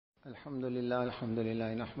الحمد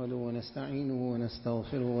لله نحمده ونستعينه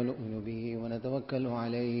ونستغفره ونؤمن به ونتوكل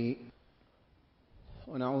عليه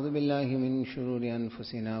ونعوذ بالله من شرور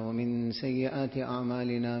أنفسنا ومن سيئات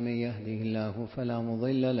أعمالنا. من يهده الله فلا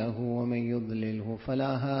مضل له ومن يضلله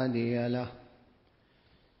فلا هادي له.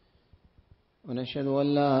 ونشهد أن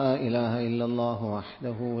لا إله إلا الله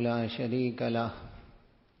وحده لا شريك له.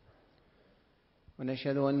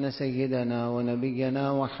 ونشهد أن سيدنا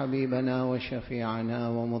ونبينا وحبيبنا وشفيعنا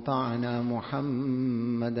ومطاعنا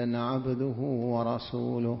محمدا عبده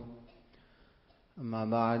ورسوله. أما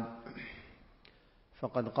بعد،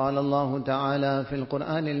 فقد قال الله تعالى في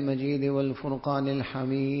القرآن المجيد والفرقان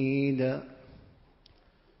الحميد: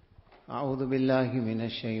 أعوذ بالله من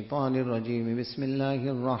الشيطان الرجيم. بسم الله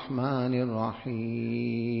الرحمن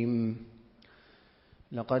الرحيم.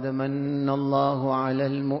 لقد من الله على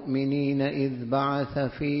المؤمنين إذ بعث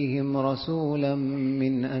فيهم رسولا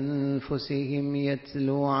من أنفسهم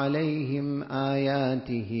يتلو عليهم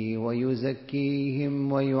آياته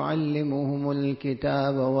ويزكيهم ويعلمهم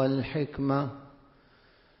الكتاب والحكمة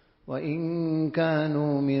وإن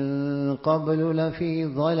كانوا من قبل لفي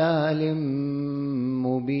ضلال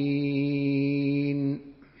مبين.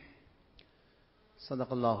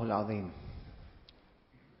 صدق الله العظيم.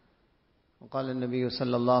 وقال النبي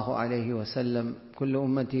صلى الله عليه وسلم: كل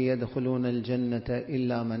أمتي يدخلون الجنة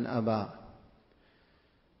إلا من أبى.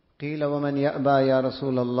 قيل: ومن يأبى يا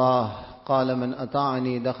رسول الله؟ قال: من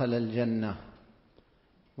أطاعني دخل الجنة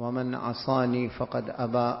ومن عصاني فقد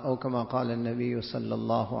أبى، أو كما قال النبي صلى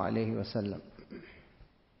الله عليه وسلم.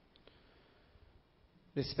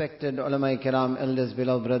 Respected ulama kiram, elders,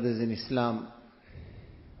 beloved brothers in Islam,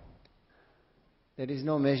 there is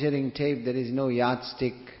no measuring tape, there is no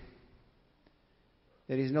yardstick,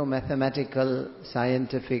 there is no mathematical,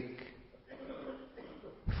 scientific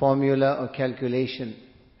formula or calculation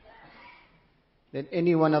that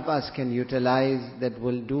any one of us can utilize that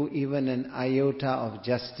will do even an iota of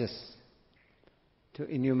justice to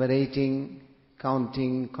enumerating,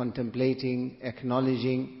 counting, contemplating,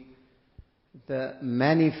 acknowledging the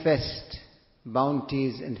manifest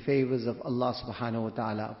bounties and favors of Allah subhanahu wa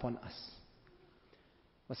ta'ala upon us.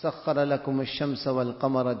 وَسَخَّرَ لَكُمُ الشَّمْسَ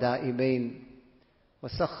وَالْقَمَرَ دَائِبَيْنِ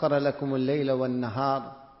وَسَخَّرَ لَكُمُ اللَّيْلَ وَالنَّهَارَ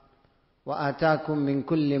وَآتَاكُم مِّن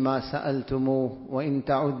كُلِّ مَا سَأَلْتُمُوهُ وَإِن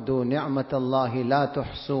تَعُدُّوا نِعْمَةَ اللَّهِ لَا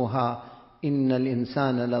تُحْصُوهَا إِنَّ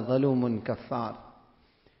الْإِنسَانَ لَظَلُومٌ كَفَّارٌ.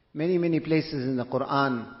 Many places in the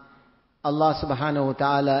Quran, Allah subhanahu wa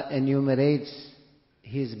ta'ala enumerates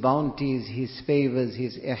His bounties, His favors,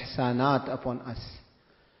 His ihsanat upon us.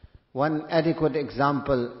 One adequate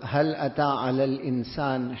example: هل أتى على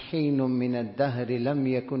الإنسان حين من الدهر لم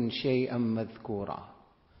يكن شيئا مذكورا.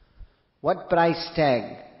 What price tag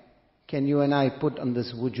can you and I put on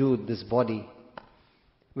this wujud, this body?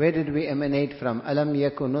 Where did we emanate from? ألم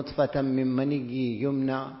يكن نطفة من مني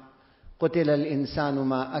يمنى قتل الإنسان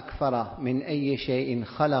ما أكفر من أي شيء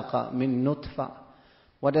خلق من نطفة.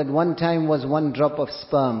 What at one time was one drop of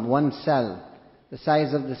sperm, one cell. The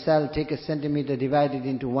size of the cell, take a centimeter, divide it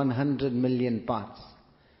into 100 million parts.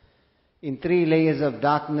 In 3 layers of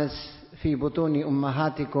darkness, في بطون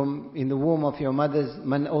أمهاتكم, in the womb of your mothers,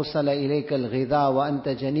 من أوصل إليك الغذاء وأنت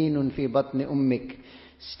جنين في بطن أمك.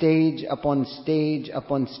 Stage upon stage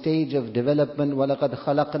upon stage of development. وَلَقَدْ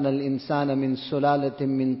خَلَقْنَا الْإِنسَانَ مِنْ سُلَالَةٍ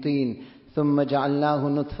مِنْ طِينٍ ثُمَّ جَعَلْنَاهُ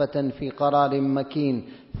نُطْفَةً فِي قَرَارٍ مَكِينٍ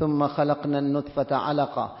ثُمَّ خَلَقْنَا النُّطْفَةَ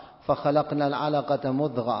عَلَقَةً فخلقنا العلقة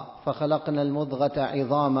مضغة فخلقنا المضغة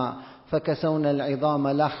عظاما فكسونا العظام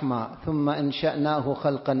لحما ثم أنشأناه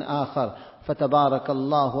خلقا آخر فتبارك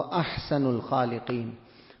الله أحسن الخالقين.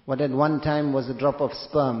 What at one time was a drop of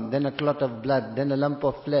sperm, then a clot of blood, then a lump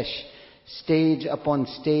of flesh, stage upon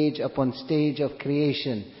stage upon stage of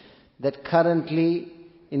creation, that currently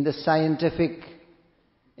in the scientific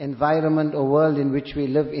environment or world in which we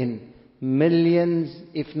live in, millions,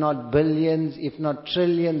 if not billions, if not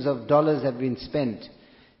trillions of dollars have been spent.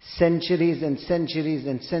 Centuries and centuries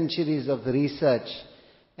and centuries of research.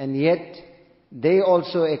 And yet, they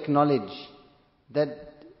also acknowledge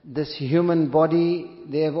that this human body,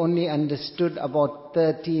 they have only understood about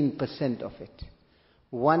 13% of it.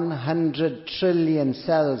 100 trillion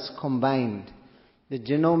cells combined. The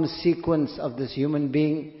genome sequence of this human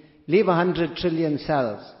being, leave 100 trillion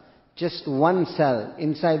cells. Just one cell,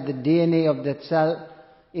 inside the DNA of that cell,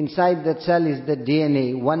 inside that cell is the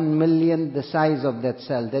DNA, 1 million the size of that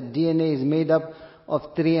cell. That DNA is made up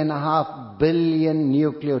of 3.5 billion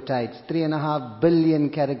nucleotides, 3.5 billion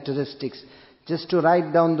characteristics. Just to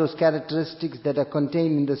write down those characteristics that are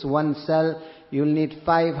contained in this one cell, you'll need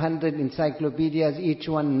 500 encyclopedias, each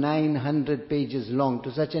one 900 pages long,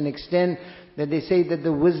 to such an extent that they say that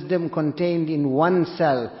the wisdom contained in one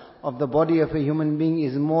cell of the body of a human being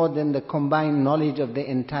is more than the combined knowledge of the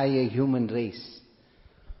entire human race.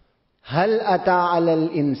 هَلْ أَتَى عَلَى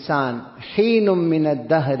الْإِنسَانِ حِينٌ مِّنَ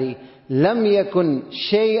الدَّهْرِ لَمْ يَكُنْ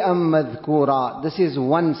شَيْئًا مَذْكُورًا. This is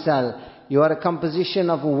one cell. You are a composition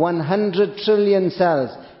of 100 trillion cells.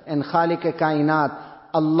 And Khaliq Kainat,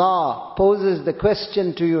 Allah poses the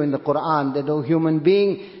question to you in the Quran that, O human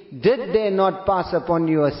being, did there not pass upon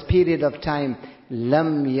you a period of time?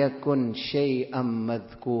 Lam yakun shay'an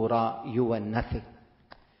madhkura. You were nothing.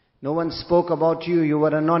 No one spoke about you. You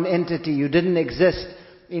were a non-entity. You didn't exist.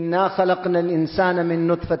 Inna khalaqna al-insana min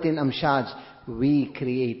nutfatin amshaj. We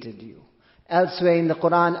created you. Elsewhere in the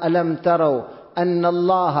Quran, Alam taraw anna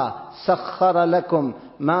Allah sakhkhara lakum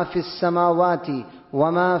ma fis samawati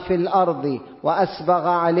وَمَا فِي الْأَرْضِ وَأَسْبَغَ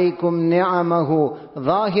عَلَيْكُمْ نِعَمَهُ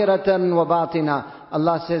ظَاهِرَةً وَبَاطِنًا.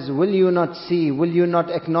 Allah says, will you not see, will you not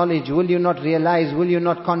acknowledge, will you not realize, will you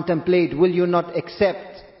not contemplate, will you not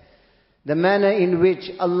accept the manner in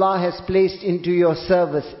which Allah has placed into your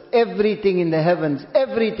service everything in the heavens,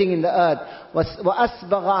 everything in the earth. وَأَسْبَغَ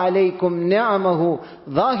عَلَيْكُمْ نِعَمَهُ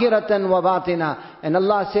ظَاهِرَةً وَبَاطِنًا. And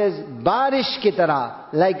Allah says, barish ki tarah,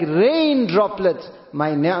 like rain droplets,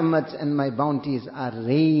 my ni'mats and my bounties are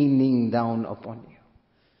raining down upon you.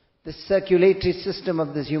 The circulatory system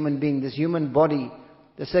of this human being, this human body,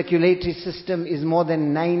 the circulatory system is more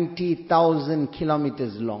than 90,000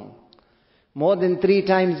 kilometers long. More than 3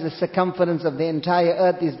 times the circumference of the entire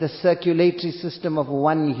earth is the circulatory system of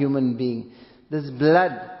one human being. This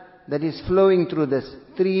blood that is flowing through this,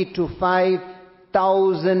 3,000 to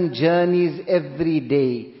 5,000 journeys every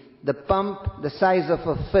day. The pump, the size of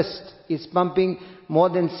a fist, is pumping more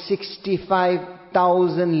than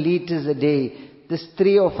 65,000 liters a day. This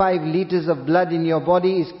 3 or 5 liters of blood in your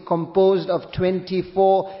body is composed of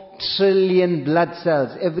 24 trillion blood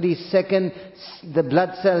cells. Every second the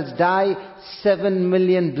blood cells die, 7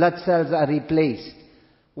 million blood cells are replaced.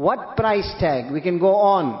 What price tag? We can go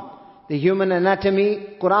on. The human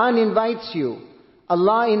anatomy, Quran invites you.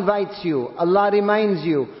 Allah invites you. Allah reminds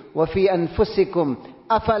you. وَفِي أَنفُسِكُمْ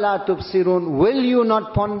أَفَلَا تُبْصِرُونَ. Will you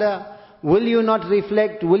not ponder? Will you not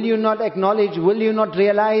reflect? Will you not acknowledge? Will you not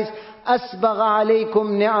realize? أَسْبَغَ عَلَيْكُمْ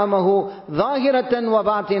نِعَمَهُ ظَاهِرَةً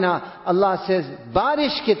وَبَاطِنًا. Allah says,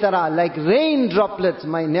 barish ki tarah, like rain droplets,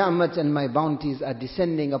 my ni'mats and my bounties are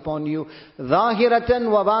descending upon you. ظَاهِرَةً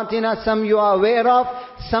وَبَاطِنًا. Some you are aware of,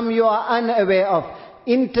 some you are unaware of.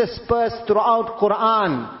 Interspersed throughout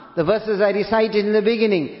Quran. The verses I recited in the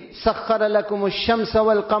beginning. سَخَّرَ لَكُمُ الشَّمْسَ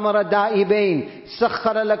وَالْقَمَرَ دَائِبَيْنِ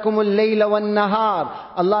سَخَّرَ لَكُمُ اللَّيْلَ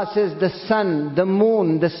وَالنَّهَارِ. Allah says the sun, the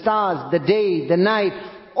moon, the stars, the day, the night,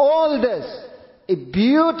 all this, a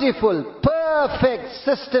beautiful, perfect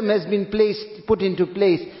system has been put into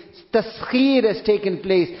place. Taskhir has taken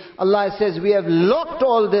place. Allah says we have locked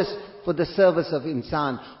all this for the service of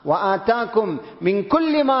insan. وَآتَاكُمْ مِنْ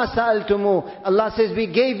كُلِّ مَا سَأَلْتُمُوهُ. Allah says we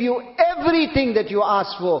gave you everything that you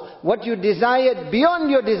asked for. What you desired, beyond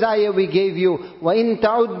your desire we gave you. وَإِن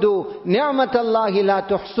تَعُدُّوا نِعْمَةَ اللَّهِ لَا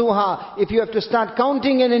تُحْصُوهَا. If you have to start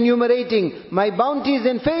counting and enumerating my bounties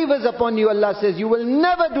and favors upon you, Allah says you will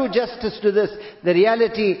never do justice to this. The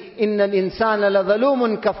reality, إِنَّ الْإِنسَانَ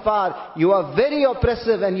لَظَلُومٌ كَفَّارٌ. You are very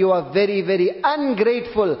oppressive and you are very, very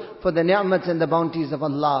ungrateful for the ni'mats and the bounties of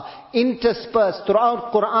Allah. Interspersed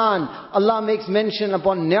throughout Quran, Allah makes mention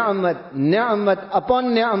upon ni'mat, ni'mat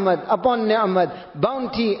upon ni'mat, upon ni'mat,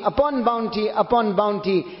 bounty upon bounty upon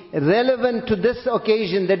bounty. Relevant to this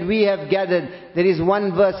occasion that we have gathered, there is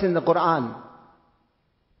one verse in the Quran.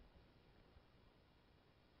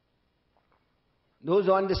 Those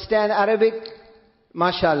who understand Arabic,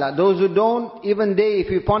 mashallah. Those who don't, even they, if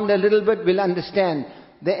you ponder a little bit, will understand.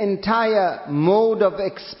 The entire mode of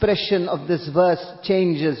expression of this verse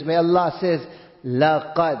changes, where Allah says,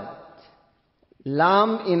 laqad.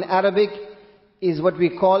 Lam in Arabic is what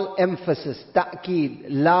we call emphasis, ta'keed,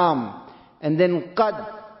 lam. And then qad,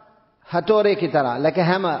 hatore ki tarah, like a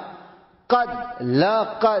hammer. Qad,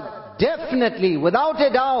 laqad, definitely, without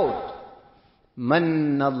a doubt.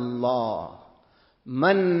 Mannallah,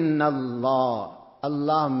 mannallah.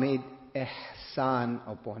 Allah made ihsan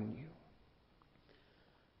upon you.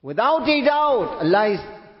 Without a doubt, Allah is,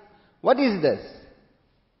 what is this?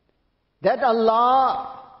 That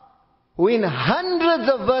Allah, who in hundreds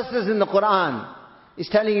of verses in the Quran, is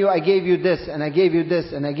telling you, I gave you this, and I gave you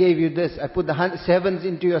this, and I gave you this. I put the heavens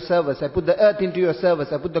into your service. I put the earth into your service.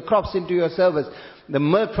 I put the crops into your service. The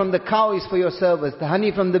milk from the cow is for your service. The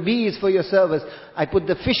honey from the bee is for your service. I put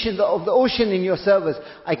the fish of the ocean in your service.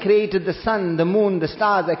 I created the sun, the moon, the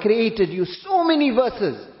stars. I created you. So many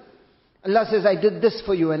verses. Allah says, I did this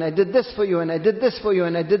for you, and I did this for you, and I did this for you,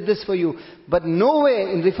 and I did this for you. But nowhere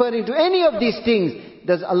in referring to any of these things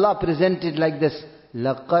does Allah present it like this.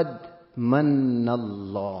 لَقَدْ مَنَّ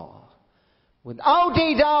اللَّهُ. Without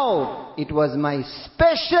a doubt, it was my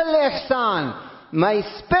special ihsan, my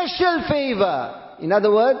special favor. In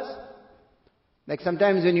other words, like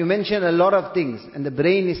sometimes when you mention a lot of things, and the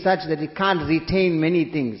brain is such that it can't retain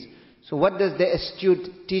many things. So what does the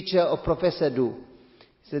astute teacher or professor do?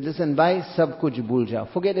 He said, listen, bhai, sab kuch bhul jao.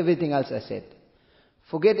 Forget everything else I said.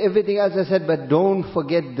 Forget everything else I said, but don't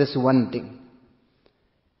forget this one thing.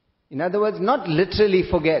 In other words, not literally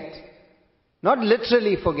forget. Not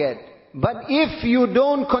literally forget. But if you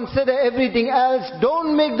don't consider everything else,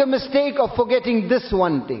 don't make the mistake of forgetting this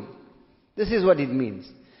one thing. This is what it means.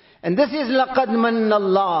 And this is لَقَدْ مَنَّ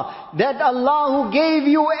اللَّهُ. That Allah who gave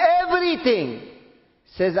you everything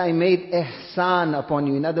says, I made ihsan upon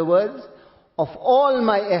you. In other words, of all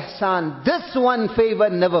my ihsan, this one favor,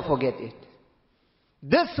 never forget it.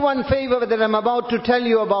 This one favor that I'm about to tell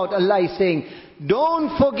you about, Allah is saying,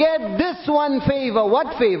 don't forget this one favor.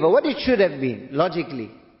 What favor? What it should have been,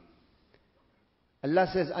 logically. Allah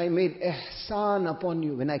says, I made ihsan upon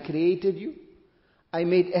you when I created you. I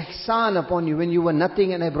made ihsan upon you when you were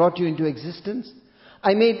nothing and I brought you into existence.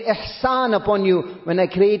 I made ihsan upon you when I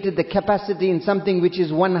created the capacity in something which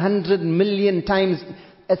is 100 million times,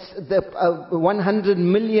 100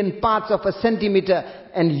 million parts of a centimeter,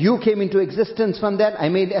 and you came into existence from that. I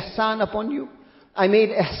made ihsan upon you. I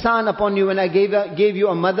made ihsan upon you when I gave you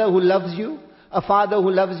a mother who loves you, a father who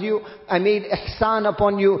loves you. I made ihsan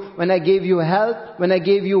upon you when I gave you health, when I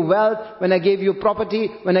gave you wealth, when I gave you property,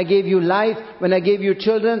 when I gave you life, when I gave you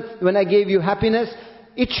children, when I gave you happiness.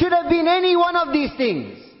 It should have been any one of these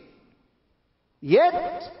things.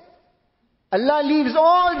 Yet, Allah leaves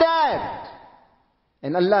all that.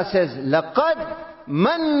 And Allah says, لَقَدْ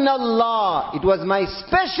مَنَّ اللَّهُ. It was my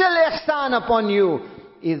special ihsan upon you.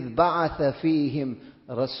 إِذْ بَعَثَ فِيهِمْ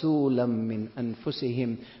رَسُولًا مِّنْ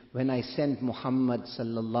أَنفُسِهِمْ. When I sent Muhammad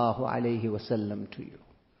sallallahu alayhi wasallam to you.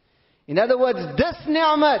 In other words, this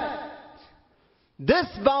ni'mat, this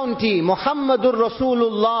bounty, Muhammadur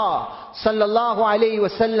Rasulullah sallallahu alayhi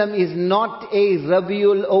wasallam, is not a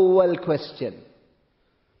Rabiul Awwal question.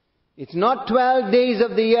 It's not 12 days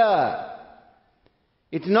of the year.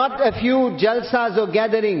 It's not a few jalsas or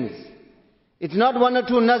gatherings. It's not one or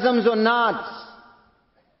two nazams or naats.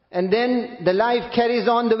 And then the life carries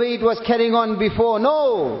on the way it was carrying on before.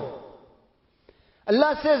 No.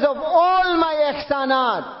 Allah says, of all my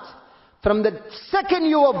ihsanat, from the second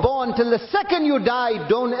you were born till the second you die,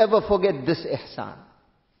 don't ever forget this ihsan.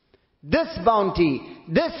 This bounty,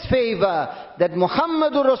 this favor, that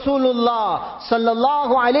Muhammadur Rasulullah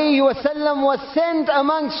sallallahu alayhi wasallam was sent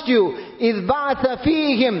amongst you. إِذْ بَعْثَ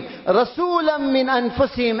فِيهِمْ رَسُولًا مِّنْ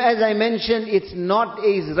أَنفُسِهِمْ. As I mentioned, it's not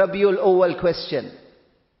a Rabiul Awwal question.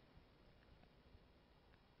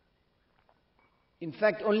 In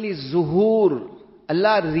fact, only zuhur,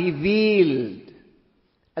 Allah revealed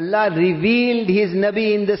His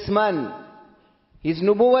Nabi in this month. His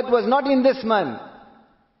nubuwwat was not in this month.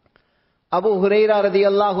 Abu Huraira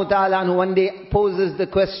radiyallahu ta'ala anhu one day poses the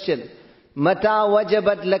question, Mata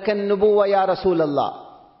wajabat lakan nubuwwa ya Rasulallah.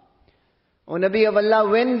 O Nabi of Allah,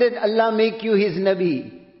 when did Allah make you His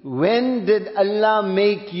Nabi? When did Allah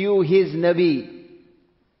make you His Nabi?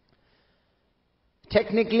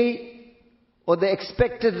 Technically, or the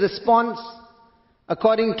expected response,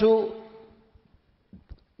 according to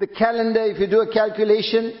the calendar, if you do a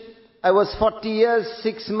calculation, I was 40 years,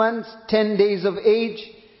 6 months, 10 days of age.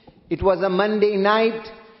 It was a Monday night.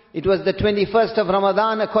 It was the 21st of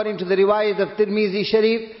Ramadan, according to the riwayat of Tirmizi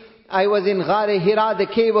Sharif. I was in Ghar Hira, the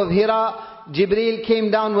cave of Hira. Jibreel came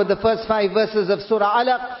down with the first 5 verses of Surah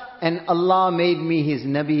Alaq, and Allah made me His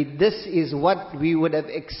Nabi. This is what we would have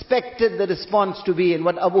expected the response to be, and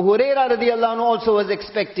what Abu Huraira radiyallahu anhu also was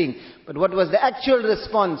expecting. But what was the actual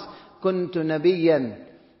response? Kuntu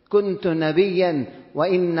Nabiyyan, wa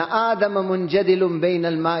inna Adama munjadilun bayna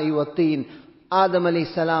al-ma'i wa tin. Adam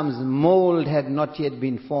alayhi salam's mold had not yet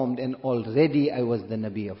been formed, and already I was the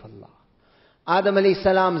Nabi of Allah. Adam alayhi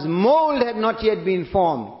salam's mold had not yet been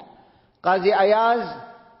formed. Qazi Ayaz,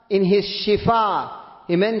 in his Shifa,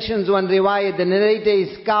 he mentions one riwayat, the narrator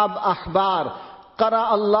is Ka'b Ahbar.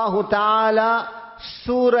 Qara Allahu Ta'ala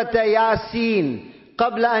Surat Yasin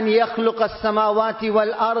qabla an yakhluqa as-samawati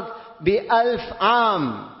wal ard bi alf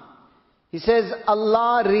am. He says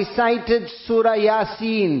Allah recited Surah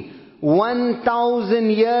Yasin 1,000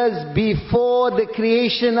 years before the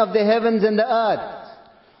creation of the heavens and the earth.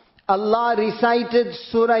 Allah recited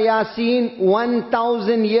Surah Yasin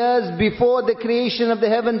 1,000 years before the creation of the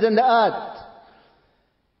heavens and the earth.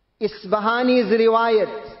 Isbahani's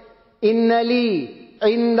riwayat, Inna li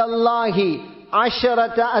indallahi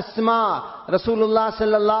asharata asma. Rasulullah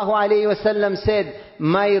sallallahu alayhi wasallam said,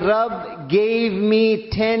 my Rabb gave me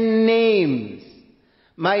 10 names.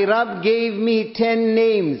 My Rabb gave me 10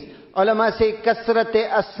 names. Ulama say, kasrat-e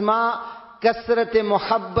asma, kasrat-e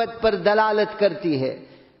muhabbat par dalalat karti hai.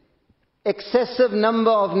 Excessive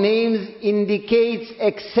number of names indicates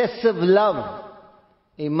excessive love.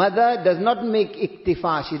 A mother does not make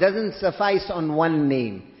iktifa. She doesn't suffice on one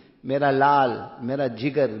name. Mera lal, mera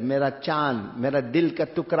jigar, mera chand, mera dil ka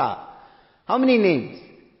tukra. How many names?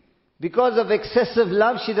 Because of excessive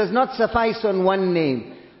love, she does not suffice on one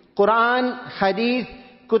name. Quran, Hadith,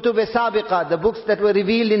 Kutub-e-Sabiqa, the books that were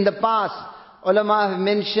revealed in the past, ulama have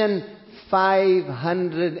mentioned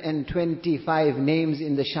 525 names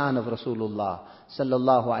in the shan of Rasulullah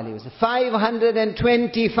sallallahu alaihi wasallam.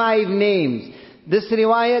 525 names. This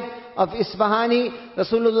riwayat of Isbahani,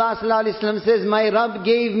 Rasulullah sallallahu alaihi wasallam says, my Rabb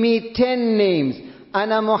gave me 10 names.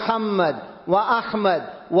 Ana Muhammad, wa Ahmad,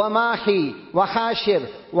 wa Mahi, wa Hashir,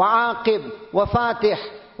 wa Aqib, wa Fatih,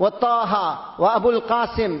 wa Taha, wa Abul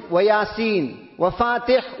Qasim, wa Yasin, wa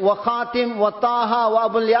Fatih, wa Khatim, wa Taha, wa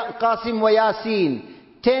Abul Qasim, wa Yasin.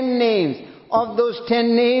 10 names. Of those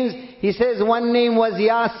 10 names, he says one name was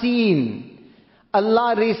Yasin.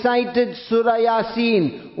 Allah recited Surah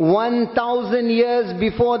Yasin 1,000 years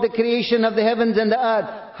before the creation of the heavens and the earth.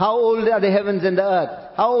 How old are the heavens and the earth?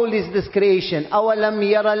 How old is this creation? أَوَلَمْ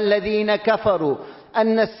يَرَ الَّذِينَ كَفَرُوا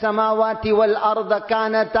أَنَّ السَّمَاوَاتِ وَالْأَرْضَ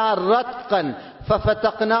كَانَتَا رَتْقًا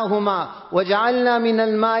فَفَتَقْنَاهُمَا وَجَعَلْنَا مِنَ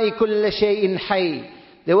الْمَاءِ كُلَّ شَيْءٍ حَيٍّ.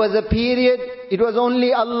 There was a period, it was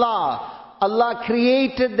only Allah. Allah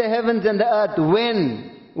created the heavens and the earth.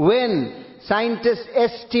 When? Scientists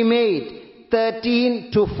estimate 13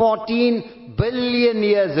 to 14 billion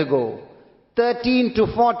years ago. 13 to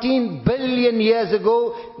 14 billion years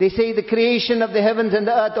ago, they say the creation of the heavens and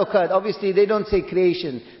the earth occurred. Obviously, they don't say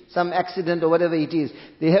creation, some accident or whatever it is.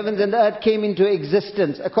 The heavens and the earth came into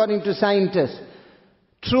existence, according to scientists.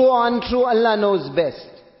 True or untrue, Allah knows best.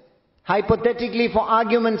 Hypothetically, for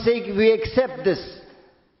argument's sake, we accept this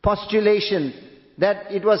postulation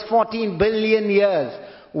that it was 14 billion years.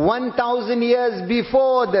 1,000 years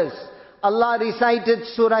before this, Allah recited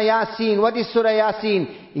Surah Yasin. What is Surah Yasin?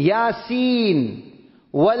 Yasin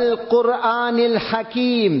wal Qur'anil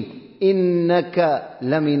Hakim innaka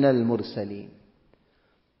laminal mursaleen.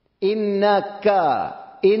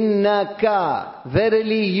 Innaka,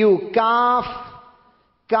 verily you. Kaf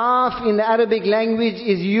in the Arabic language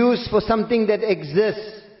is used for something that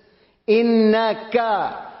exists.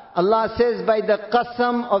 Innaka. Allah says by the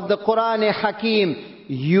qasam of the Qur'an Hakim,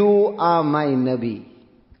 you are my Nabi.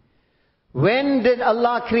 When did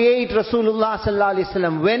Allah create Rasulullah sallallahu alaihi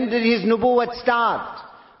wasallam? When did his nubuwwat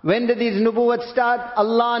start?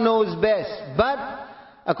 Allah knows best. But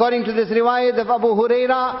according to this riwayat of Abu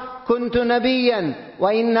Huraira, kuntu nabiyyan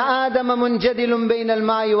wa inna Adama munjadilun bayna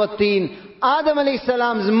al-ma'i wat-teen. Adam alayhi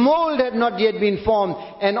salam's mold had not yet been formed,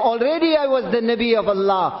 and already I was the Nabi of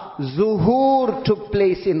Allah. Zuhur took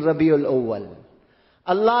place in Rabiul Awwal.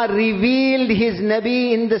 Allah revealed his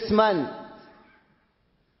Nabi in this month.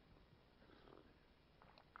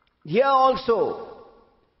 Here also,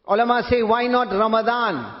 ulama say, why not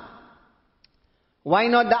Ramadan? Why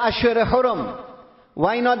not the Ashur Hurum?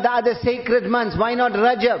 Why not the other sacred months? Why not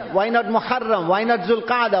Rajab? Why not Muharram? Why not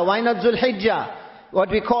Zulqa'dah? Why not Zulhijjah?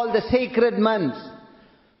 What we call the sacred months.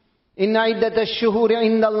 إن عدة الشهور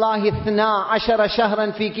عند الله 12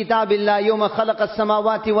 شهرا في كتاب الله يوم خلق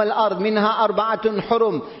السماوات والأرض منها 4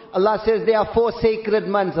 حرم. Allah says there are 4 sacred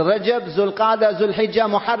months: Rajab, Zulqa'dah, Zulhijjah,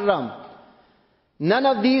 Muharram. None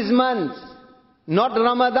of these months, not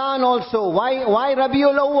Ramadan also. Why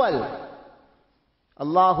Rabiul Awwal?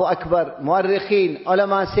 Allahu Akbar. Muarrikhin,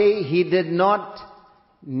 ulama say he did not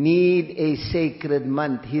need a sacred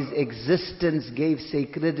month. His existence gave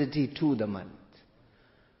sacredity to the month.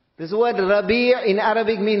 This word Rabi' in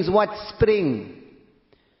Arabic means what? Spring.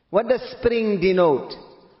 What does spring denote?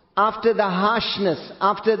 After the harshness,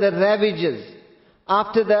 after the ravages,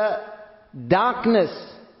 after the darkness,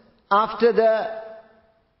 after the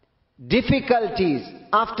difficulties,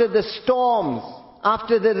 after the storms,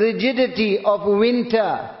 after the rigidity of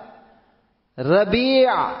winter, Rabi',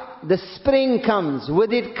 the spring comes.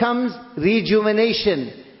 With it comes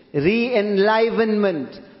rejuvenation,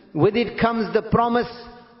 re-enlivenment. With it comes the promise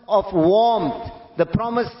of warmth, the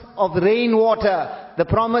promise of rainwater, the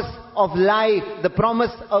promise of life, the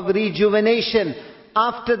promise of rejuvenation.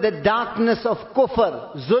 After the darkness of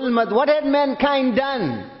kufr, zulmat, what had mankind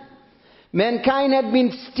done? Mankind had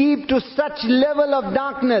been steeped to such level of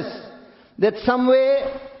darkness that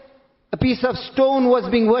somewhere A piece of stone was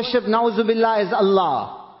being worshipped, na'uzubillah, as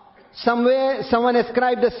Allah. Somewhere, someone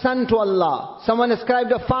ascribed a son to Allah. Someone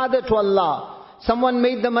ascribed a father to Allah. Someone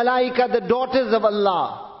made the malaika the daughters of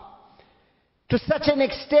Allah. To such an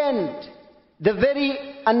extent, the very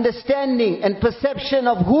understanding and perception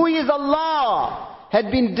of who is Allah had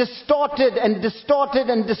been distorted and distorted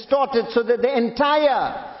and distorted, so that the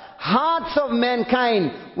entire hearts of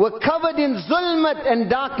mankind were covered in zulmat and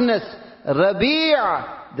darkness.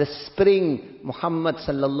 Rabi', the spring, Muhammad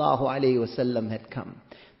sallallahu alayhi wasallam had come.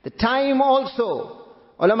 The time also,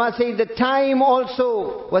 ulama say, the time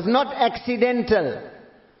also was not accidental.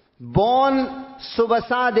 Born Subha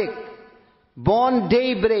Sadiq, born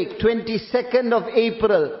daybreak, 22nd of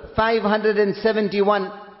April,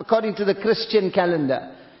 571, according to the Christian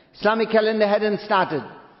calendar. Islamic calendar hadn't started.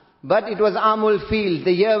 But it was Amul Fil,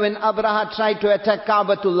 the year when Abraha tried to attack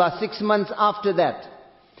Kaabatullah, 6 months after that.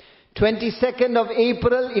 22nd of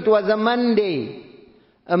April, it was a Monday.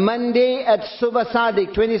 A Monday at Subha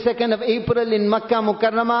Sadiq, 22nd of April in Makkah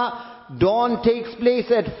Mukarramah. Dawn takes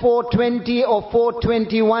place at 4:20 or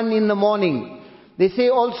 4:21 in the morning. They say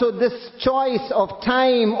also this choice of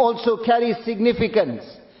time also carries significance.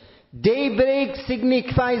 Daybreak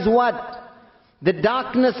signifies what? The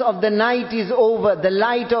darkness of the night is over. The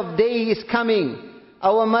light of day is coming.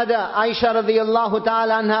 Our mother, Aisha radiyallahu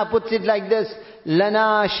ta'ala anha, puts it like this.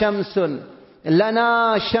 Lana shamsun.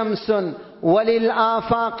 Lana shamsun. Walil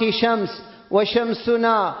afaqi shams. Wa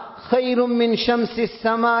shamsuna khayrun min shamsi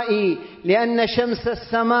samai. Lianna shamsa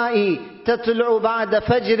samai tatlu'u ba'da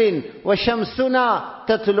fajrin. Wa shamsuna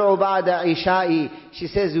tatlu'u ba'da ishai. She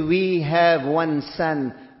says, we have one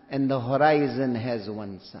sun and the horizon has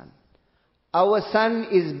one sun. Our sun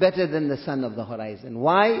is better than the sun of the horizon.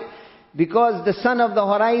 Why? Because the sun of the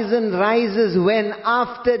horizon rises when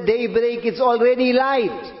after daybreak it's already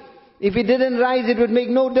light. If it didn't rise, it would make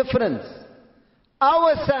no difference.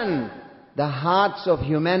 Our sun, the hearts of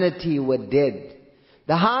humanity were dead.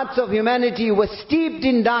 The hearts of humanity were steeped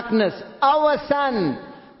in darkness. Our sun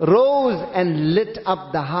rose and lit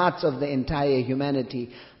up the hearts of the entire humanity.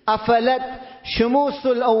 أفلت شموس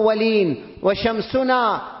الأولين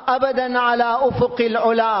وشمسنا أبدا على أفق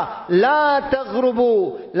العلا لا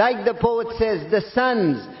تغربوا. Like the poet says, the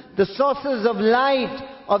suns, the sources of light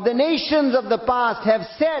of the nations of the past have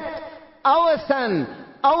set. Our sun,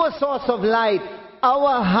 our source of light,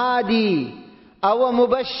 our hadi, our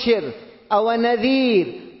mubashir, our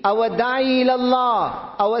nadir, our da'i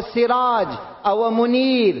ilallah, our siraj, our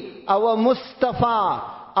munir, our mustafa,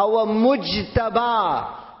 our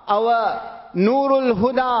mujtaba, our Nurul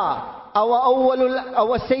Huda,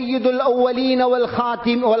 our Sayyidul Awwaleen wal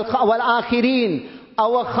Khatim wal Akhirin,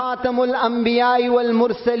 our Khatamul Anbiya wal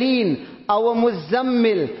Mursaleen, our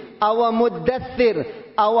Muzammil, our Muddathir,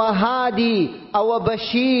 our Hadi, our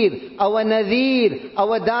Bashir, our Nadir,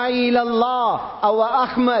 our Da'i ilallah, our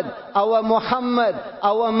Ahmad, our Muhammad,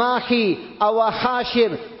 our Mahi, our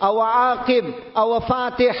Hashir, our Aqib, our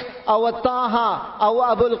Fatih, our Taha,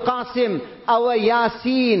 our Abul Qasim, our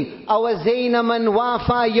Yasin, our Zaina man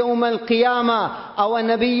wafa yawm al-qiyamah, our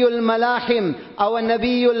Nabiyul Malahim, our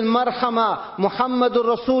Nabiyul Marhama, Muhammadur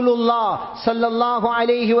Rasulullah sallallahu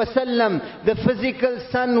alayhi wasallam. The physical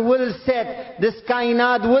sun will set, this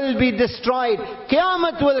kainat will be destroyed,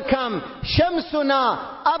 Qiyamah will come.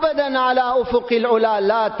 Shamsuna abadan ala ufuqil ula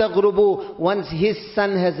la taghrubu. Once his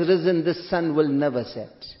sun has risen, this sun will never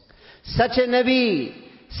set. Such a Nabi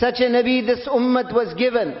this ummat was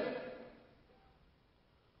given.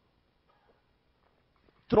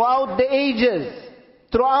 Throughout the ages,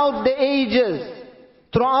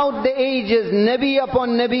 Nabi upon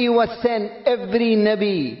Nabi was sent.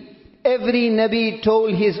 Every Nabi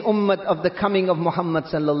told his ummah of the coming of Muhammad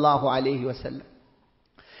sallallahu alayhi wasallam.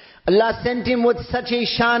 Allah sent him with such a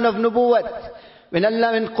shan of nubuwwat. When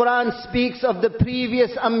Quran speaks of the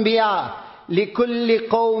previous Anbiya, لِكُلِّ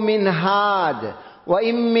قَوْمٍ هَادٍ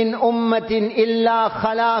وَإِن مِّنْ أُمَّةٍ إِلَّا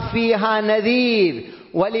خَلَا فِيهَا نَذِيرٌ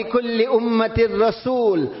وَلِكُلِّ أُمَّةٍ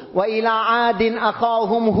رَسُولٌ وَإِلَى عَادٍ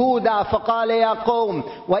أَخَاهُمْ هُودًا فَقَالَ يَا قَوْمِ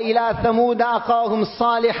وَإِلَى ثَمُودَ أَخَاهُمْ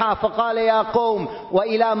صَالِحًا فَقَالَ يَا قَوْمِ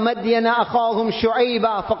وَإِلَى مَدْيَنَ أَخَاهُمْ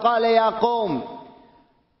شُعَيْبًا فَقَالَ يَا قَوْمِ.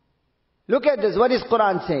 Look at this, what is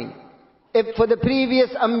Quran saying? If for the previous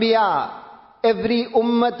Anbiya, every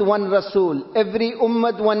ummat one Rasul, every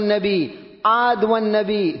ummat one Nabi, Aad one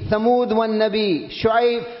Nabi, Thamud one Nabi,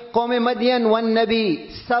 Shu'aib, Qawm Madyan one Nabi,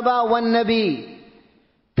 Saba one Nabi.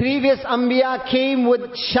 Previous Anbiya came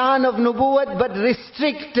with shan of nubuwwat, but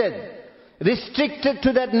restricted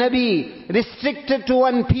to that Nabi, restricted to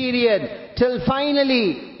one period, till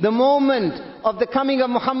finally the moment of the coming of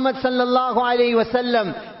Muhammad sallallahu alayhi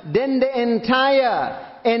wasallam. Then the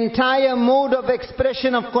entire entire mode of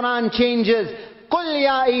expression of Quran changes. قُلْ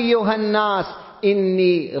يَا أَيُّهَا النَّاسِ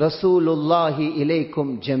إِنِّي رَسُولُ اللَّهِ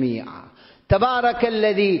إِلَيْكُمْ جَمِيعًا تبارك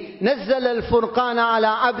الذي نزل الفرقان على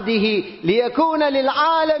عبده ليكون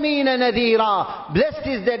للعالمين نذيرا. Blessed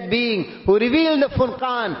is that being who revealed the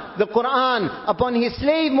Furqan, the Quran, upon his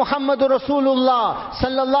slave Muhammadur Rasulullah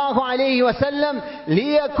sallallahu alayhi wasallam,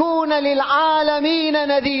 ليكون للعالمين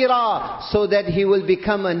نذيرا, so that he will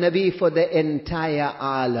become a Nabi for the entire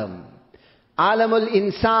alam. Alamul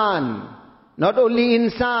insan, not only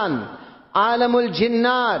insan, alamul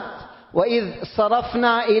jinnat. وَإِذْ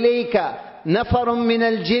صَرَفْنَا إِلَيْكَ نفر من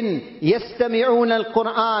الجن يستمعون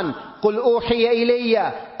القرآن قل أوحي إلي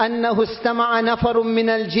أنه استمع نفر من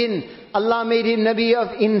الجن. Allah made him Nabi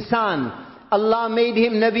of insan. Allah made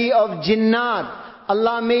him Nabi of jinnat.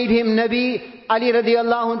 Allah made him Nabi. Ali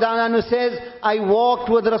radiallahu ta'ala says, I walked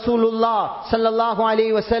with Rasulullah sallallahu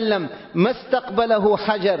alayhi wa sallam. مَسْتَقْبَلَهُ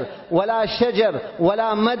حَجَرٌ وَلَا شَجَرٌ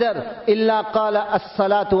وَلَا مَدَرٌ إِلَّا قَالَ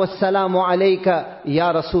الصَّلَاةُ وَالسَّلَامُ عَلَيْكَ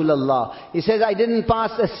يَا رَسُولَ اللَّهِ. He says, I didn't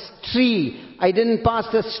pass a tree, I didn't pass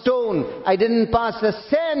a stone, I didn't pass a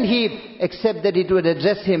sand heap, except that it would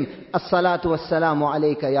address him, الصَّلَاةُ وَالسَّلَامُ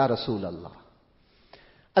عَلَيْكَ يَا رَسُولَ اللَّهِ.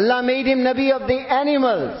 Allah made him Nabi of the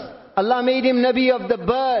animals. Allah made him Nabi of the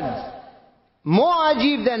birds. More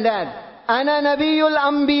ajib than that, Ana Nabiyul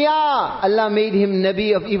Anbiya. Allah made him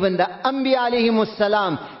Nabi of even the Anbiya alayhimus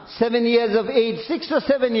salam. 7 years of age, 6 or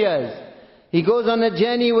 7 years. He goes on a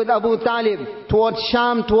journey with Abu Talib towards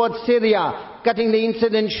Sham, towards Syria. Cutting the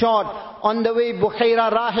incident short, on the way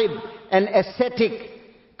Buhaira Rahib, an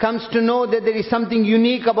ascetic, comes to know that there is something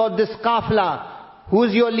unique about this qafla.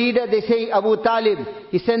 Who's your leader? They say Abu Talib.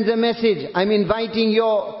 He sends a message, I'm inviting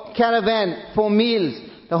your caravan for meals.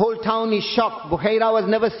 The whole town is shocked. Buhaira was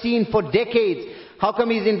never seen for decades. How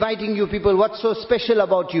come he's inviting you people? What's so special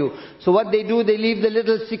about you? So what they do, they leave the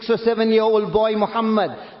little 6 or 7-year-old boy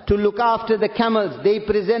Muhammad to look after the camels. They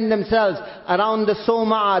present themselves around the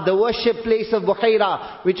Soma, the worship place of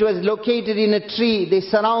Buhaira, which was located in a tree. They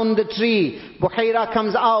surround the tree. Buhaira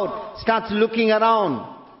comes out, starts looking around.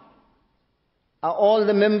 Are all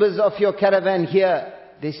the members of your caravan here?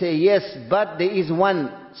 They say, yes, but there is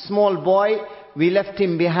one small boy. We left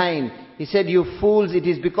him behind. He said, you fools, it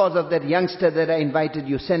is because of that youngster that I invited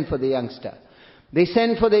you. Send for the youngster. They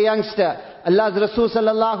send for the youngster. Allah's Rasul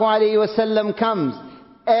sallallahu alayhi wa sallam comes.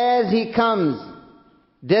 As he comes,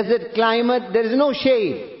 desert climate, there is no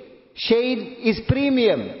shade. Shade is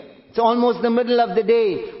premium. It's almost the middle of the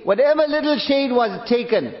day. Whatever little shade was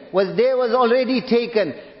taken, was already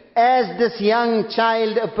taken. As this young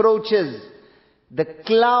child approaches, the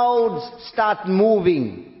clouds start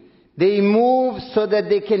moving. They move so that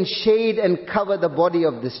they can shade and cover the body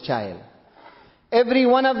of this child. Every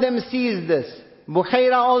one of them sees this.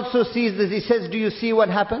 Buhaira also sees this. He says, do you see what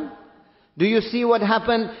happened? Do you see what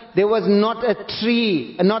happened? There was not a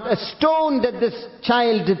tree, not a stone that this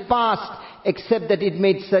child passed, except that it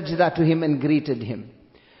made sajda to him and greeted him.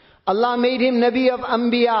 Allah made him Nabi of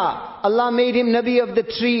Anbiya. Allah made him Nabi of the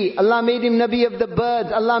tree. Allah made him Nabi of the birds.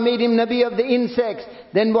 Allah made him Nabi of the insects.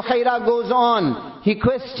 Then Buhaira goes on. He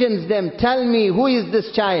questions them. Tell me, who is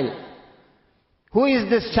this child? Who is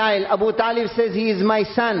this child? Abu Talib says, he is my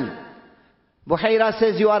son. Buhaira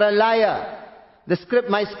says, you are a liar.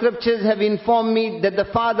 My scriptures have informed me that the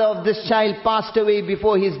father of this child passed away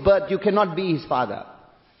before his birth. You cannot be his father.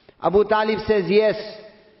 Abu Talib says, yes.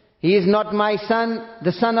 He is not my son,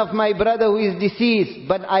 the son of my brother who is deceased,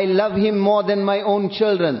 but I love him more than my own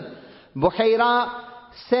children.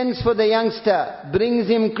 Buhaira sends for the youngster, brings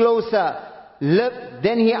him closer.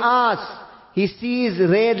 Then he asks, he sees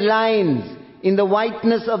red lines in the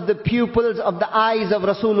whiteness of the pupils of the eyes of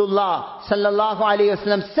Rasulullah sallallahu alayhi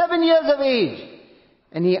wasallam, 7 years of age.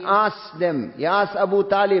 And he asks them, he asks Abu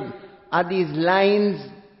Talib, are these lines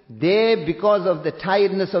there because of the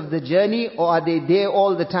tiredness of the journey, or are they there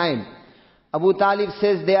all the time? Abu Talib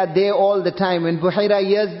says they are there all the time. When Buhaira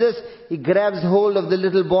hears this, he grabs hold of the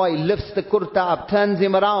little boy, lifts the kurta up, turns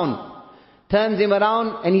him around,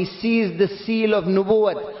 and he sees the seal of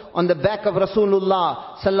nubuwwat on the back of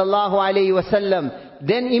Rasulullah sallallahu alayhi wasallam.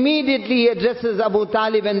 Then immediately he addresses Abu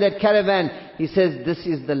Talib and that caravan. He says, this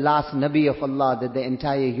is the last Nabi of Allah that the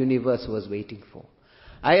entire universe was waiting for.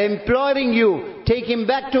 I am imploring you, take him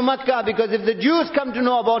back to Makkah, because if the Jews come to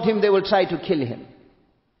know about him, they will try to kill him.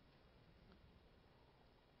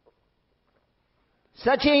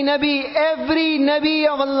 Such a Nabi, every Nabi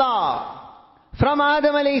of Allah, from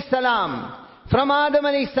Adam alayhi salam,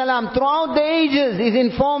 throughout the ages, is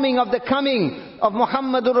informing of the coming of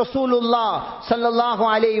Muhammadur Rasulullah sallallahu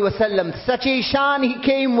alayhi wasallam. Such a shan he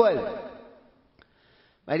came with.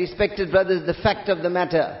 My respected brothers, the fact of the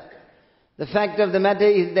matter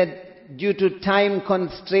is that due to time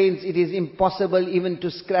constraints, it is impossible even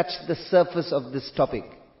to scratch the surface of this topic.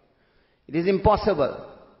 It is impossible.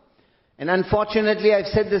 And unfortunately, I've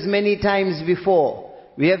said this many times before,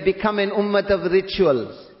 we have become an ummah of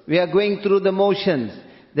rituals. We are going through the motions.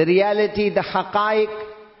 The reality, the haqaiq,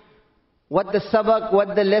 what the sabak,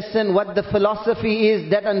 what the lesson, what the philosophy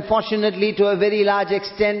is, that unfortunately to a very large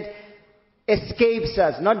extent escapes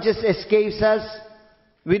us. Not just escapes us,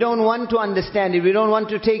 we don't want to understand it, we don't want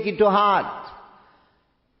to take it to heart.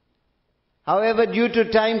 However, due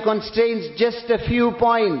to time constraints, just a few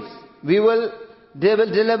points they will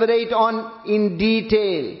deliberate on in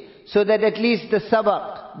detail, so that at least the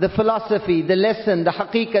sabak, the philosophy, the lesson, the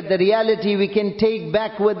haqiqat, the reality we can take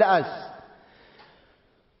back with us.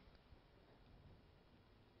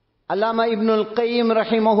 Allama Ibn al-Qayyim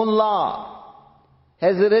rahimahullah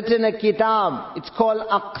has written a kitab. It's called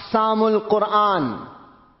Aqsamul Quran.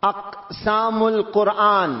 Aqsamul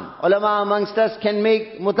Quran. Ulama amongst us can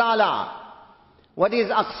make mutala. What is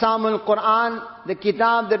Aqsamul Quran? The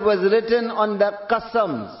kitab that was written on the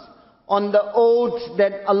qasams, on the oaths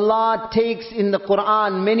that Allah takes in the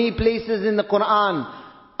Quran. Many places in the Quran,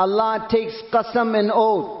 Allah takes qasam and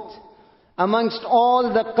oath. Amongst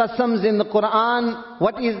all the qasams in the Quran,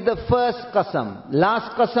 what is the first qasam?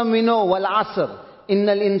 Last qasam we know, wal asr.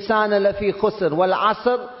 Innal insana lafi khusr. Wal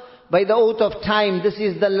asr, by the oath of time, this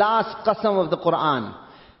is the last qasam of the Quran.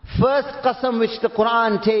 First qasam which the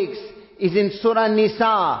Quran takes is in Surah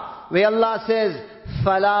Nisa, where Allah says,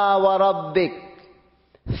 فَلَا وَرَبِّكَ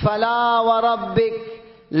فَلَا وَرَبِّكَ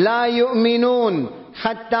لَا يُؤْمِنُونَ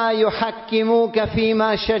حَتَّى يُحَكِّمُوكَ فِي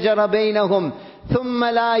مَا شَجَرَ بَيْنَهُمْ ثُمَّ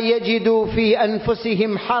لَا يَجِدُوا فِي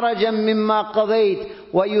أَنفُسِهِمْ حَرَجًا مِمَّا قَضَيْتَ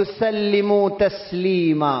وَيُسَلِّمُوا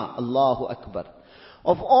تَسْلِيمًا. Allahu Akbar.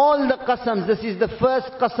 Of all the qasams, this is the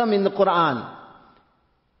first qasam in the Quran.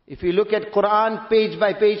 If you look at Quran page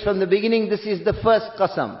by page from the beginning, this is the first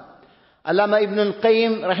qasam. Allama Ibn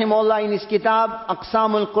al-Qayyim rahimahullah in his kitab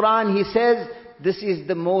Aqsamul Quran, he says this is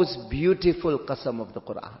the most beautiful qasam of the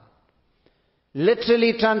Quran.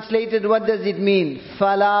 Literally translated, what does it mean?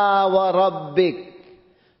 Fala wa rabbik.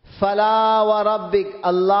 Fala wa rabbik.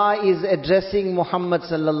 Allah is addressing Muhammad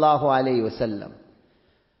sallallahu alayhi wasallam.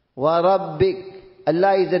 Wa rabbik.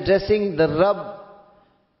 Allah is addressing the Rabb.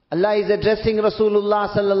 Allah is addressing Rasulullah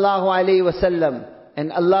sallallahu alayhi wasallam.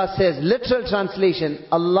 And Allah says, literal translation,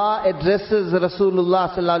 Allah addresses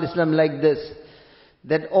Rasulullah sallallahu alaihi wasallam like this,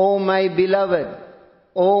 that, O my beloved,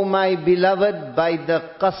 by the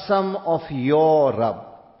qasam of your Rabb.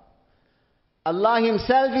 Allah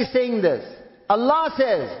himself is saying this. Allah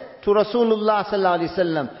says to Rasulullah sallallahu alaihi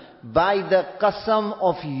wasallam, by the qasam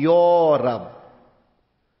of your Rabb.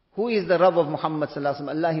 Who is the Rabb of Muhammad sallallahu alaihi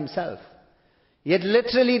wasallam? Allah himself. Yet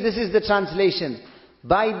literally this is the translation.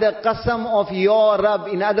 By the qasam of your Rabb.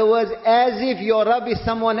 In other words, as if your Rabb is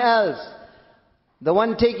someone else. The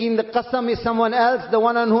one taking the qasam is someone else. The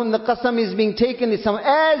one on whom the qasam is being taken is someone.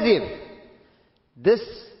 As if. This,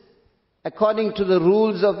 according to the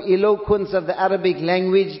rules of eloquence of the Arabic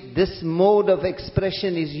language, this mode of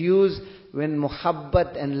expression is used when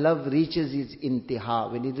muhabbat and love reaches its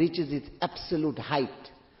intiha. When it reaches its absolute height.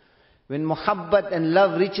 When muhabbat and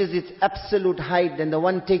love reaches its absolute height, then the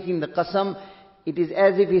one taking the qasam, it is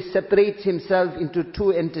as if he separates himself into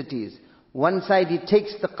two entities. One side he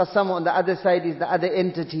takes the qasam, on the other side is the other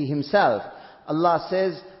entity himself. Allah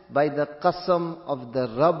says, by the qasam of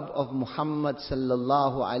the Rabb of Muhammad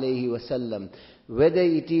sallallahu alayhi wasallam.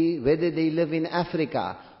 Whether they live in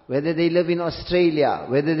Africa, whether they live in Australia,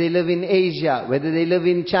 whether they live in Asia, whether they live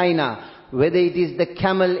in China, whether it is the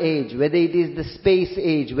camel age, whether it is the space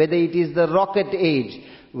age, whether it is the rocket age,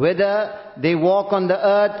 whether they walk on the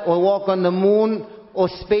earth or walk on the moon, or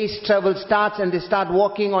space travel starts and they start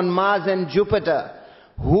walking on Mars and Jupiter.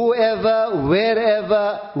 Whoever,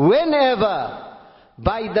 wherever, whenever,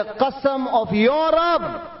 by the qasam of your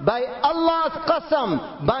Rabb, by Allah's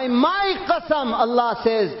qasam, by my qasam, Allah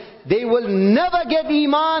says, they will never get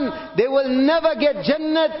Iman, they will never get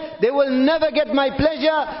Jannat, they will never get my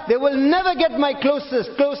pleasure, they will never get my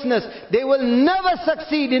closeness, they will never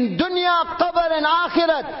succeed in dunya, qabr and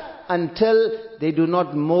akhirat, until they do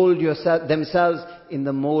not mold themselves in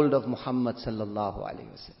the mold of Muhammad sallallahu alayhi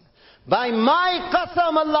wasallam. By my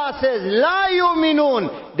qasam, Allah says, La yu'minun.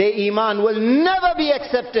 Their iman will never be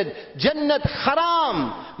accepted. Jannat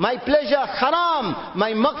haram. My pleasure haram.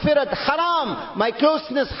 My maghfirat haram. My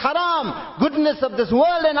closeness haram. Goodness of this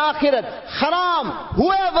world and akhirat haram.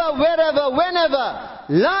 Whoever, wherever, whenever.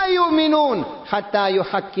 La yu'minun. Hatta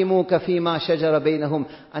yuhakkimuka fima shajara bainahum.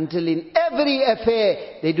 Until in every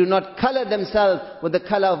affair, they do not color themselves with the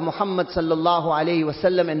color of Muhammad sallallahu alayhi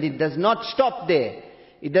wasallam. And it does not stop there.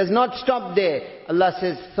 It does not stop there. Allah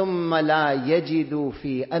says, ثُمَّ لَا يَجِدُوا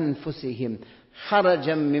فِي أَنفُسِهِمْ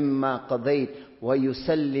حَرَجًا مِمَّا قَضَيْتَ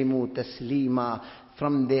وَيُسَلِّمُوا تَسْلِيمًا.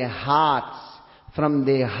 From their hearts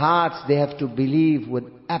they have to believe with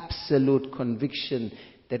absolute conviction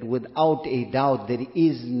that without a doubt there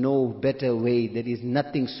is no better way, there is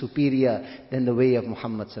nothing superior than the way of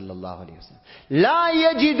Muhammad sallallahu alayhi wa sallam. La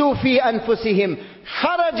yajidu fi anfusihim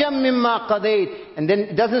harajan mimma qadayt. And then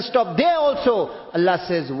it doesn't stop there also. Allah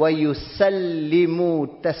says, wa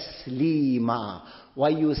yusallimu taslima. Wa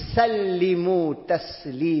yusallimu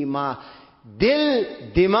taslima. Dil,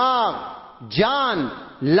 dimag, jaan,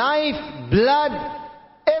 life, blood,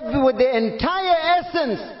 with the entire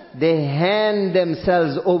essence, they hand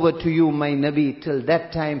themselves over to you, my Nabi. Till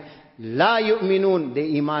that time, la yu'minun,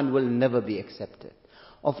 the iman will never be accepted.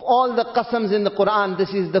 Of all the qasams in the Quran, this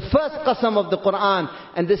is the first qasam of the Quran,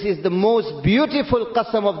 and this is the most beautiful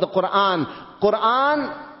qasam of the Quran.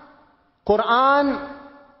 Quran,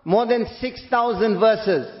 more than 6,000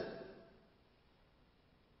 verses.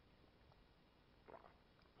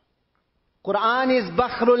 Quran is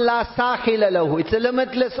Bahrul la sahila lahu. It's a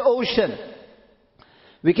limitless ocean.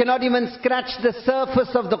 We cannot even scratch the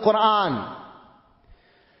surface of the Quran.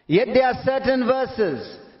 Yet there are certain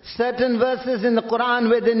verses in the Quran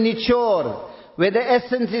where the nichor, where the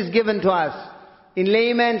essence is given to us. In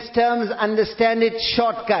layman's terms, understand it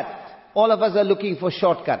shortcut. All of us are looking for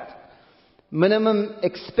shortcut. Minimum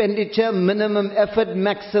expenditure, minimum effort,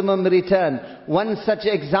 maximum return. One such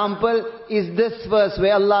example is this verse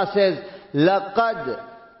where Allah says, لَقَدْ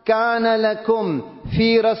كَانَ لَكُمْ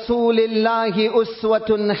فِي رَسُولِ اللَّهِ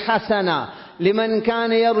أُسْوَةٌ حَسَنَةٌ لِمَنْ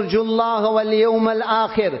كَانَ يَرْجُو اللَّهَ وَالْيَوْمَ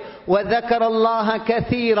الْآخِرِ وَذَكَرَ اللَّهَ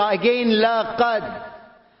كَثِيرًا. Again,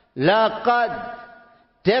 لَقَدْ.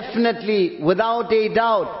 Definitely, without a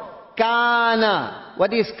doubt. Kana.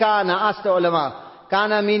 What is kana? Ask the ulama.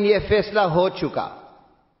 Kana means ye faisla ho chuka.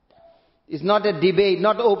 It's not a debate,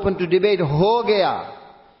 not open to debate. Ho gaya.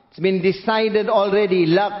 It's been decided already.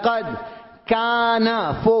 Laqad.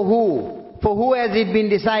 Kana. For who? For who has it been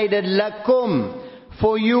decided? Lakum.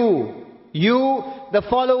 For you. You, the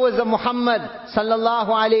followers of Muhammad sallallahu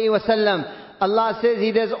alayhi wasallam. Allah says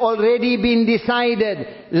it has already been decided.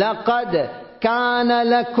 Laqad kana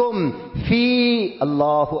lakum fi.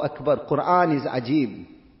 Allahu Akbar. Quran is ajib.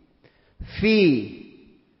 Fi.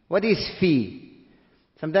 What is fi?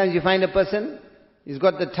 Sometimes you find a person, he's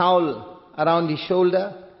got the towel around his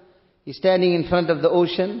shoulder, he's standing in front of the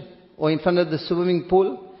ocean or in front of the swimming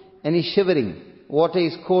pool and he's shivering. Water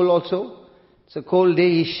is cold also. It's a cold day,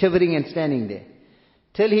 he's shivering and standing there.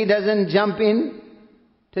 Till he doesn't jump in,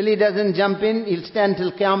 he'll stand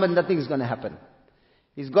till Qiyamah, nothing's going to happen.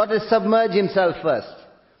 He's got to submerge himself first.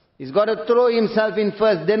 He's got to throw himself in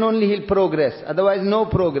first, then only he'll progress. Otherwise no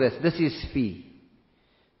progress. This is fi.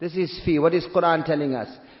 This is fi. What is Quran telling us?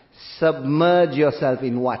 Submerge yourself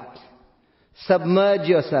in what? Submerge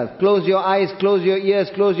yourself. Close your eyes, close your ears,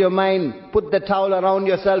 close your mind. Put the towel around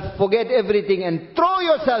yourself. Forget everything and throw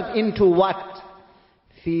yourself into what?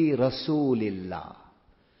 Fi Rasulillah.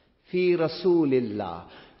 Fi Rasulillah.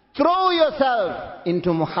 Throw yourself into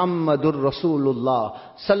Muhammadur Rasulullah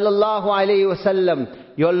sallallahu alayhi wasallam.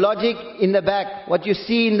 Your logic in the back, what you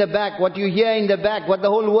see in the back, what you hear in the back, what the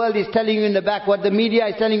whole world is telling you in the back, what the media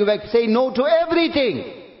is telling you back. Say no to everything.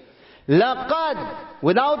 Laqad,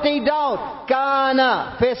 without a doubt,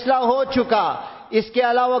 kana, faisla ho chuka. Iske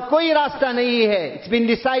alawa koi rasta nahi hai. It's been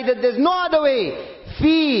decided, there's no other way.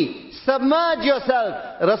 Fi, submerge yourself.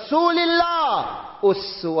 Rasulillah,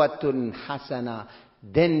 uswatun hasana.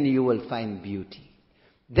 Then you will find beauty.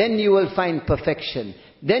 Then you will find perfection.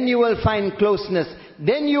 Then you will find closeness.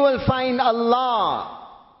 Then you will find Allah.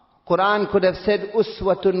 Quran could have said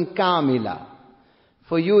uswatun kamila.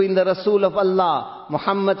 For you in the Rasul of Allah,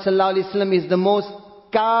 Muhammad sallallahu alaihi wasallam is the most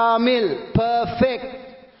kamil, perfect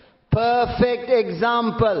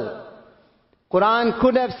example. Quran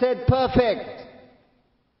could have said perfect.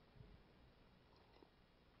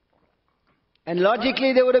 And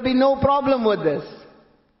logically there would have been no problem with this.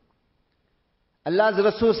 Allah's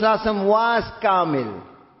Rasul sallallahu alaihi wasallam was kamil,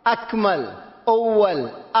 akmal,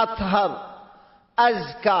 awwal, athhar,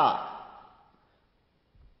 azka.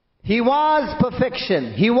 He was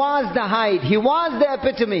perfection. He was the height. He was the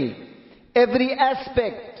epitome. Every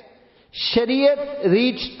aspect. Shariat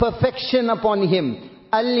reached perfection upon him.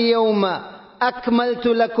 Al-yawma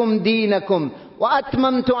akmaltu lakum deenakum wa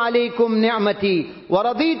atmamtu alaykum ni'mati wa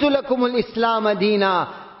raditu lakum al-islam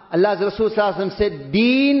deena. Allah's Rasul sallallahu alaihi wasallam said,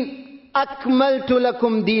 Deen akmaltu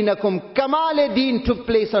lakum deenakum. Kamal-e-Deen took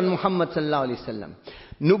place on Muhammad sallallahu alaihi wasallam.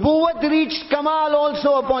 Nubuwwat reached Kamal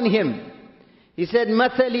also upon him. He said,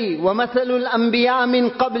 Mathali wa mathalul anbiya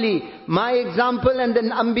min qabli. My example and the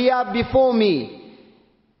anbiya before me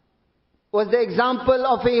was the example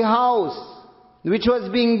of a house which was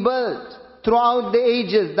being built throughout the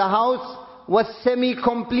ages. The house was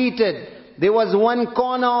semi-completed. There was one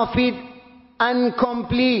corner of it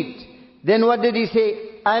incomplete. Then what did he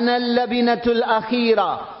say? Ana al-labinatul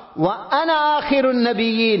akhira wa ana akhirun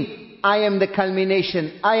nabiyyin. I am the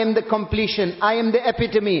culmination. I am the completion. I am the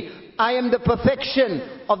epitome. I am the perfection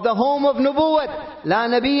of the home of Nubuwwat. La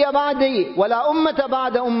nabiyya ba'di wa la ummata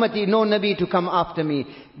ba'da ummati. No Nabi to come after me.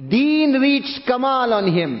 Deen reached Kamal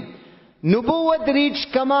on him. Nubuwwat reached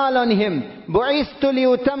Kamal on him. Bu'istu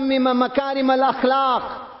liutammima makarim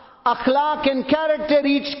al-akhlaq. Akhlaq and character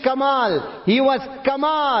reached Kamal. He was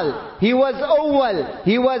Kamal. He was Awwal.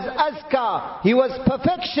 He was Azka. He was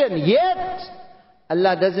perfection. Yet,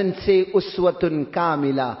 Allah doesn't say Uswatun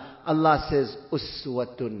Kamila. Allah says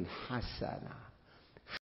Uswatun Hasana.